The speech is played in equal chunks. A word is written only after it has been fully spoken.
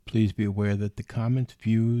Please be aware that the comments,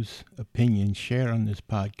 views, opinions shared on this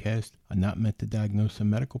podcast are not meant to diagnose a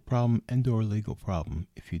medical problem and/or legal problem.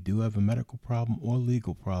 If you do have a medical problem or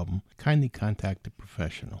legal problem, kindly contact a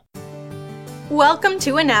professional. Welcome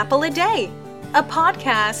to An Apple a Day, a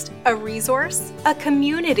podcast, a resource, a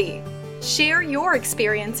community. Share your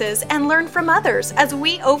experiences and learn from others as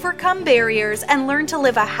we overcome barriers and learn to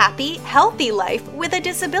live a happy, healthy life with a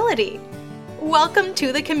disability. Welcome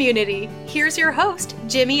to the community. Here's your host,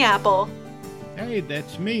 Jimmy Apple. Hey,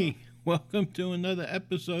 that's me. Welcome to another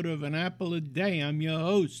episode of An Apple a Day. I'm your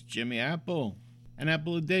host, Jimmy Apple. An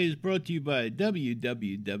Apple a Day is brought to you by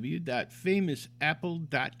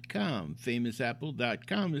www.famousapple.com.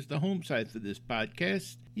 Famousapple.com is the home site for this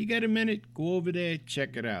podcast. You got a minute? Go over there,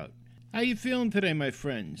 check it out. How you feeling today, my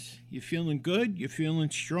friends? You feeling good? You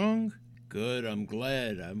feeling strong? Good, I'm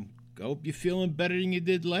glad. I hope you're feeling better than you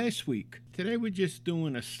did last week. Today we're just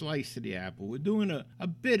doing a slice of the apple. We're doing a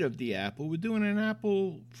bit of the apple. We're doing an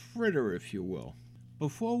apple fritter, if you will.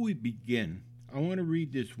 Before we begin, I want to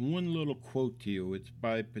read this one little quote to you. It's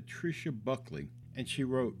by Patricia Buckley, and she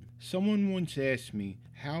wrote, "Someone once asked me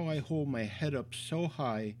how I hold my head up so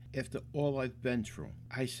high after all I've been through.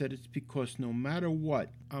 I said it's because no matter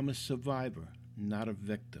what, I'm a survivor, not a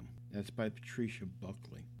victim." That's by Patricia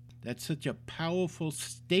Buckley. That's such a powerful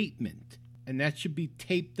statement, and that should be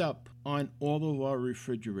taped up on all of our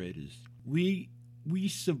refrigerators. We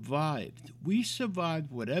survived. We survived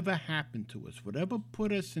whatever happened to us, whatever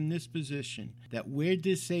put us in this position that we're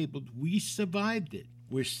disabled. We survived it.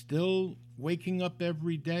 We're still waking up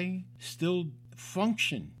every day, still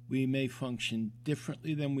function. We may function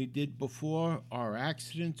differently than we did before our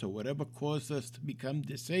accidents or whatever caused us to become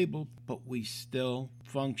disabled, but we still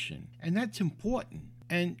function. And that's important.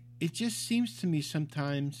 And it just seems to me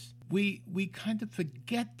sometimes we kind of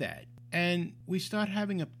forget that. And we start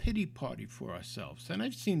having a pity party for ourselves. And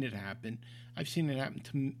I've seen it happen. I've seen it happen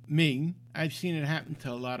to me. I've seen it happen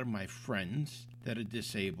to a lot of my friends that are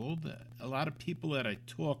disabled, a lot of people that I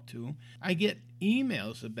talk to. I get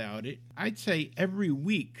emails about it. I'd say every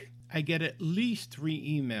week I get at least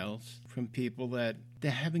 3 emails from people that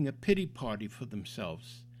they're having a pity party for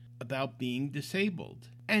themselves about being disabled.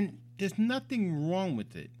 And there's nothing wrong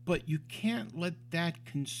with it, but you can't let that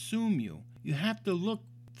consume you. You have to look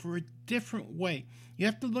for a different way. You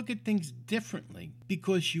have to look at things differently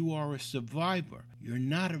because you are a survivor. You're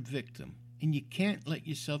not a victim. And you can't let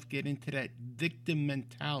yourself get into that victim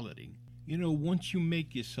mentality. You know, once you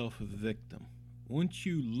make yourself a victim, once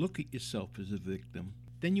you look at yourself as a victim,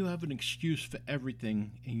 then you have an excuse for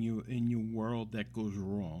everything in your world that goes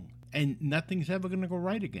wrong. And nothing's ever going to go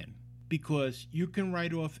right again because you can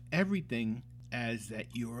write off everything as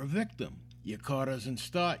that you're a victim. Your car doesn't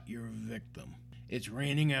start, you're a victim. It's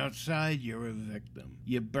raining outside, you're a victim.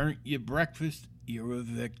 You burnt your breakfast, you're a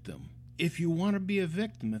victim. If you want to be a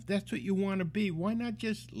victim, if that's what you want to be, why not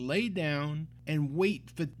just lay down and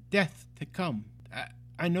wait for death to come?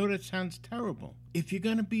 I know that sounds terrible. If you're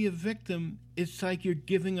going to be a victim, it's like you're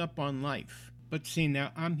giving up on life. But see,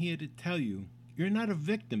 now I'm here to tell you, you're not a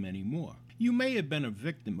victim anymore. You may have been a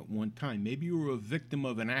victim at one time. Maybe you were a victim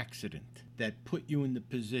of an accident that put you in the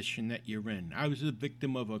position that you're in. I was a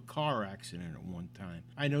victim of a car accident at one time.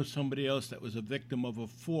 I know somebody else that was a victim of a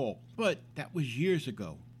fall, but that was years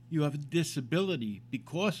ago. You have a disability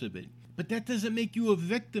because of it, but that doesn't make you a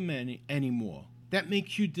victim anymore. That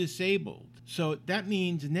makes you disabled. So that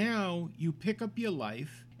means now you pick up your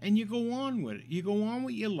life and you go on with it. You go on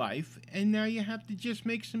with your life, and now you have to just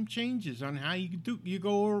make some changes on how you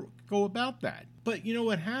go about that. But you know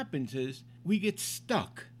what happens is we get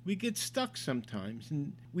stuck. We get stuck sometimes,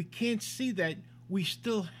 and we can't see that we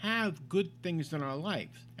still have good things in our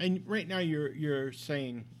life. And right now you're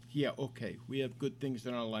saying, yeah, okay, we have good things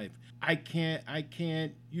in our life. I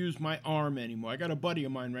can't use my arm anymore. I got a buddy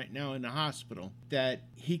of mine right now in the hospital that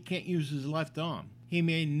he can't use his left arm. He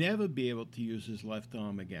may never be able to use his left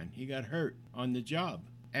arm again. He got hurt on the job.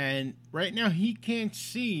 And right now he can't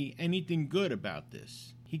see anything good about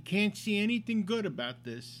this. He can't see anything good about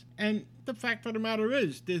this. And the fact of the matter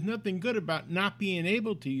is, there's nothing good about not being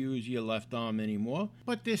able to use your left arm anymore.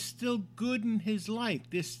 But there's still good in his life.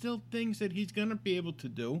 There's still things that he's going to be able to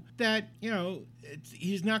do that,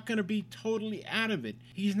 he's not going to be totally out of it.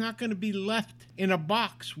 He's not going to be left in a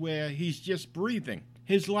box where he's just breathing.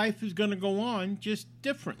 His life is going to go on just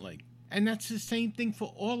differently. And that's the same thing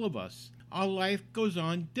for all of us. Our life goes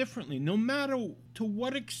on differently. No matter to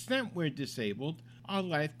what extent we're disabled, our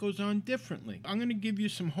life goes on differently. I'm going to give you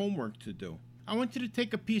some homework to do. I want you to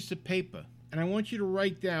take a piece of paper, and I want you to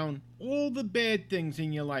write down all the bad things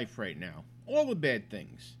in your life right now. All the bad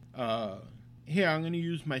things. Here, I'm going to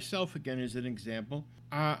use myself again as an example.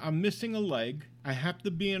 I'm missing a leg. I have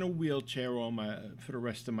to be in a wheelchair for the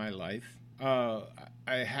rest of my life. I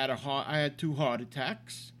had 2 heart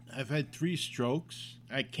attacks. I've had 3 strokes.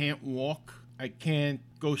 I can't walk. I can't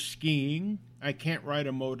go skiing. I can't ride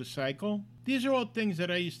a motorcycle. These are all things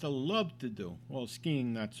that I used to love to do. Well,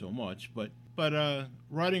 skiing not so much, but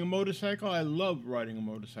riding a motorcycle, I love riding a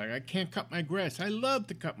motorcycle. I can't cut my grass. I love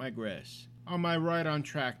to cut my grass on my ride-on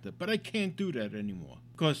tractor, but I can't do that anymore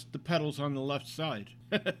because the pedal's on the left side.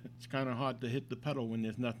 It's kind of hard to hit the pedal when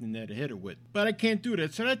there's nothing there to hit it with. But I can't do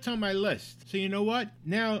that, so that's on my list. So you know what?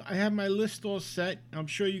 Now I have my list all set. I'm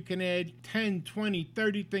sure you can add 10, 20,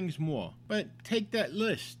 30 things more. But take that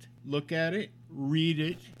list, look at it, read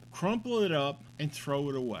it, crumple it up, and throw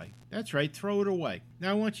it away. That's right, throw it away.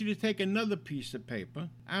 Now I want you to take another piece of paper,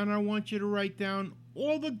 and I want you to write down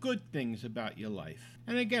all the good things about your life.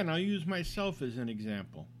 And again, I'll use myself as an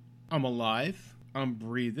example. I'm alive. I'm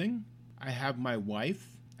breathing. I have my wife.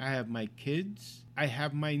 I have my kids. I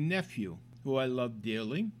have my nephew, who I love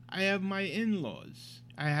dearly. I have my in-laws.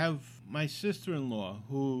 I have my sister-in-law,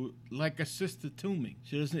 who like a sister to me.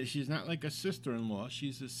 She's not like a sister-in-law.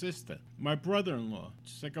 She's a sister. My brother-in-law,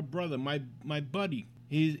 just like a brother. My buddy.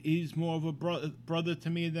 He's more of a brother to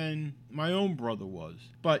me than my own brother was.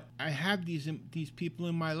 But I have these people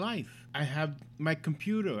in my life. I have my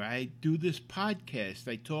computer. I do this podcast.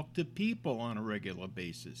 I talk to people on a regular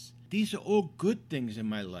basis. These are all good things in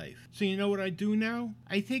my life. So you know what I do now?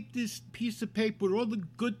 I take this piece of paper with all the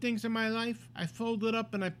good things in my life, I fold it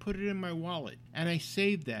up and I put it in my wallet. And I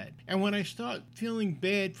save that. And when I start feeling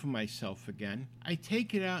bad for myself again, I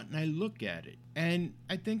take it out and I look at it. And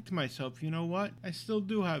I think to myself, you know what? I still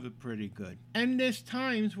do have it pretty good. And there's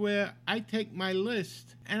times where I take my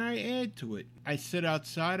list and I add to it. I sit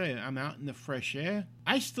outside, I'm out in the fresh air.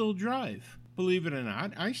 I still drive. Believe it or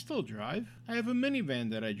not, I still drive. I have a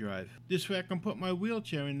minivan that I drive. This way I can put my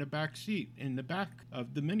wheelchair in the back seat, in the back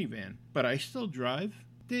of the minivan. But I still drive.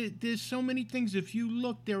 There's so many things. If you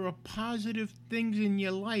look, there are positive things in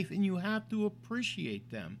your life, and you have to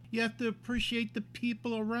appreciate them. You have to appreciate the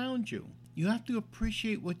people around you. You have to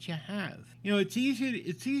appreciate what you have. You know, it's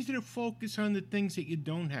easy to focus on the things that you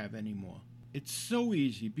don't have anymore. It's so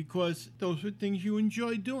easy because those are things you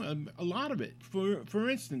enjoy doing, a lot of it. For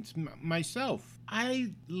instance, myself,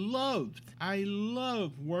 I love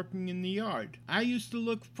working in the yard. I used to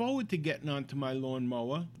look forward to getting onto my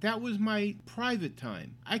lawnmower. That was my private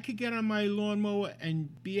time. I could get on my lawnmower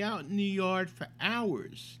and be out in the yard for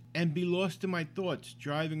hours and be lost in my thoughts,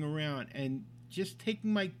 driving around and just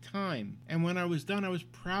taking my time. And when I was done, I was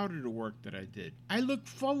proud of the work that I did. I look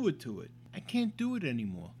forward to it. I can't do it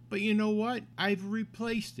anymore. But you know what? I've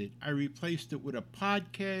replaced it. I replaced it with a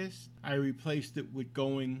podcast. I replaced it with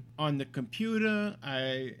going on the computer.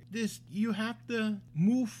 You have to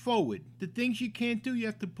move forward. The things you can't do, you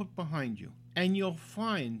have to put behind you. And you'll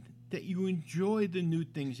find that you enjoy the new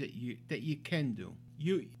things that you can do.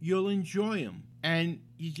 You'll enjoy them. And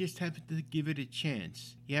you just have to give it a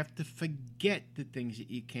chance. You have to forget the things that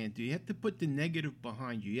you can't do. You have to put the negative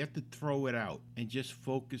behind you. You have to throw it out and just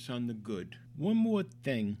focus on the good. One more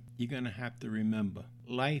thing you're going to have to remember.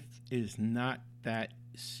 Life is not that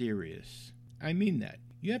serious. I mean that.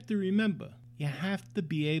 You have to remember, you have to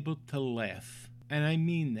be able to laugh. And I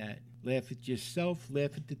mean that. Laugh at yourself,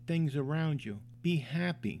 laugh at the things around you. Be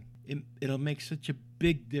happy. It'll make such a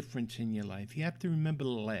big difference in your life. You have to remember to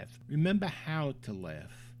laugh. Remember how to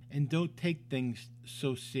laugh. And don't take things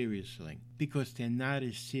so seriously because they're not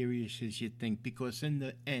as serious as you think. Because in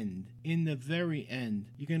the very end,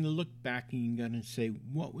 you're going to look back and you're going to say,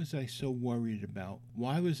 what was I so worried about?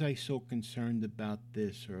 Why was I so concerned about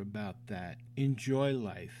this or about that? Enjoy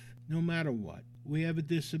life, no matter what. We have a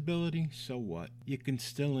disability, so what? You can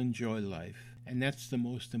still enjoy life. And that's the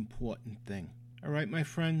most important thing. All right, my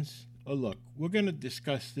friends? Oh, look, we're going to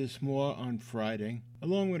discuss this more on Friday,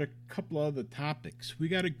 along with a couple other topics. We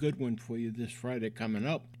got a good one for you this Friday coming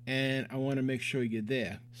up, and I want to make sure you're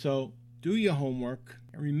there. So do your homework,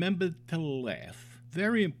 and remember to laugh.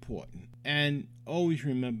 Very important. And always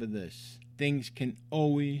remember this. Things can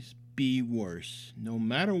always be worse. No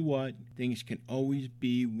matter what, things can always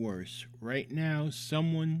be worse. Right now,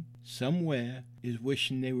 someone, somewhere, is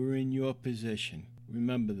wishing they were in your position.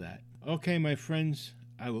 Remember that. Okay, my friends,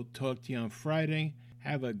 I will talk to you on Friday.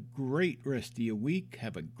 Have a great rest of your week.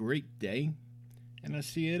 Have a great day. And I'll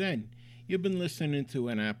see you then. You've been listening to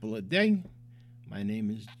An Apple a Day. My name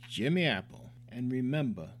is Jimmy Apple. And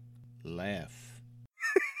remember, laugh.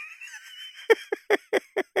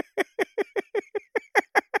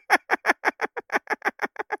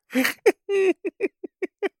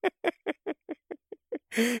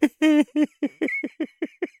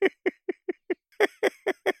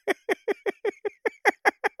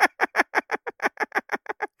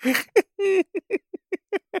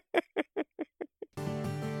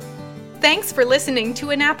 Thanks for listening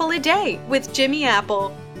to An Apple a Day with Jimmy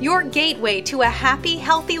Apple, your gateway to a happy,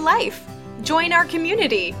 healthy life. Join our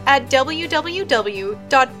community at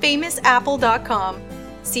www.famousapple.com.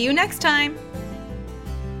 See you next time.